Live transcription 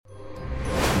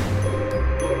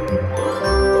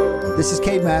This is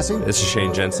Cade Massey. This is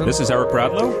Shane Jensen. This is Eric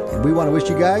Bradlow. And we want to wish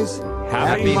you guys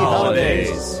Happy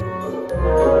holidays.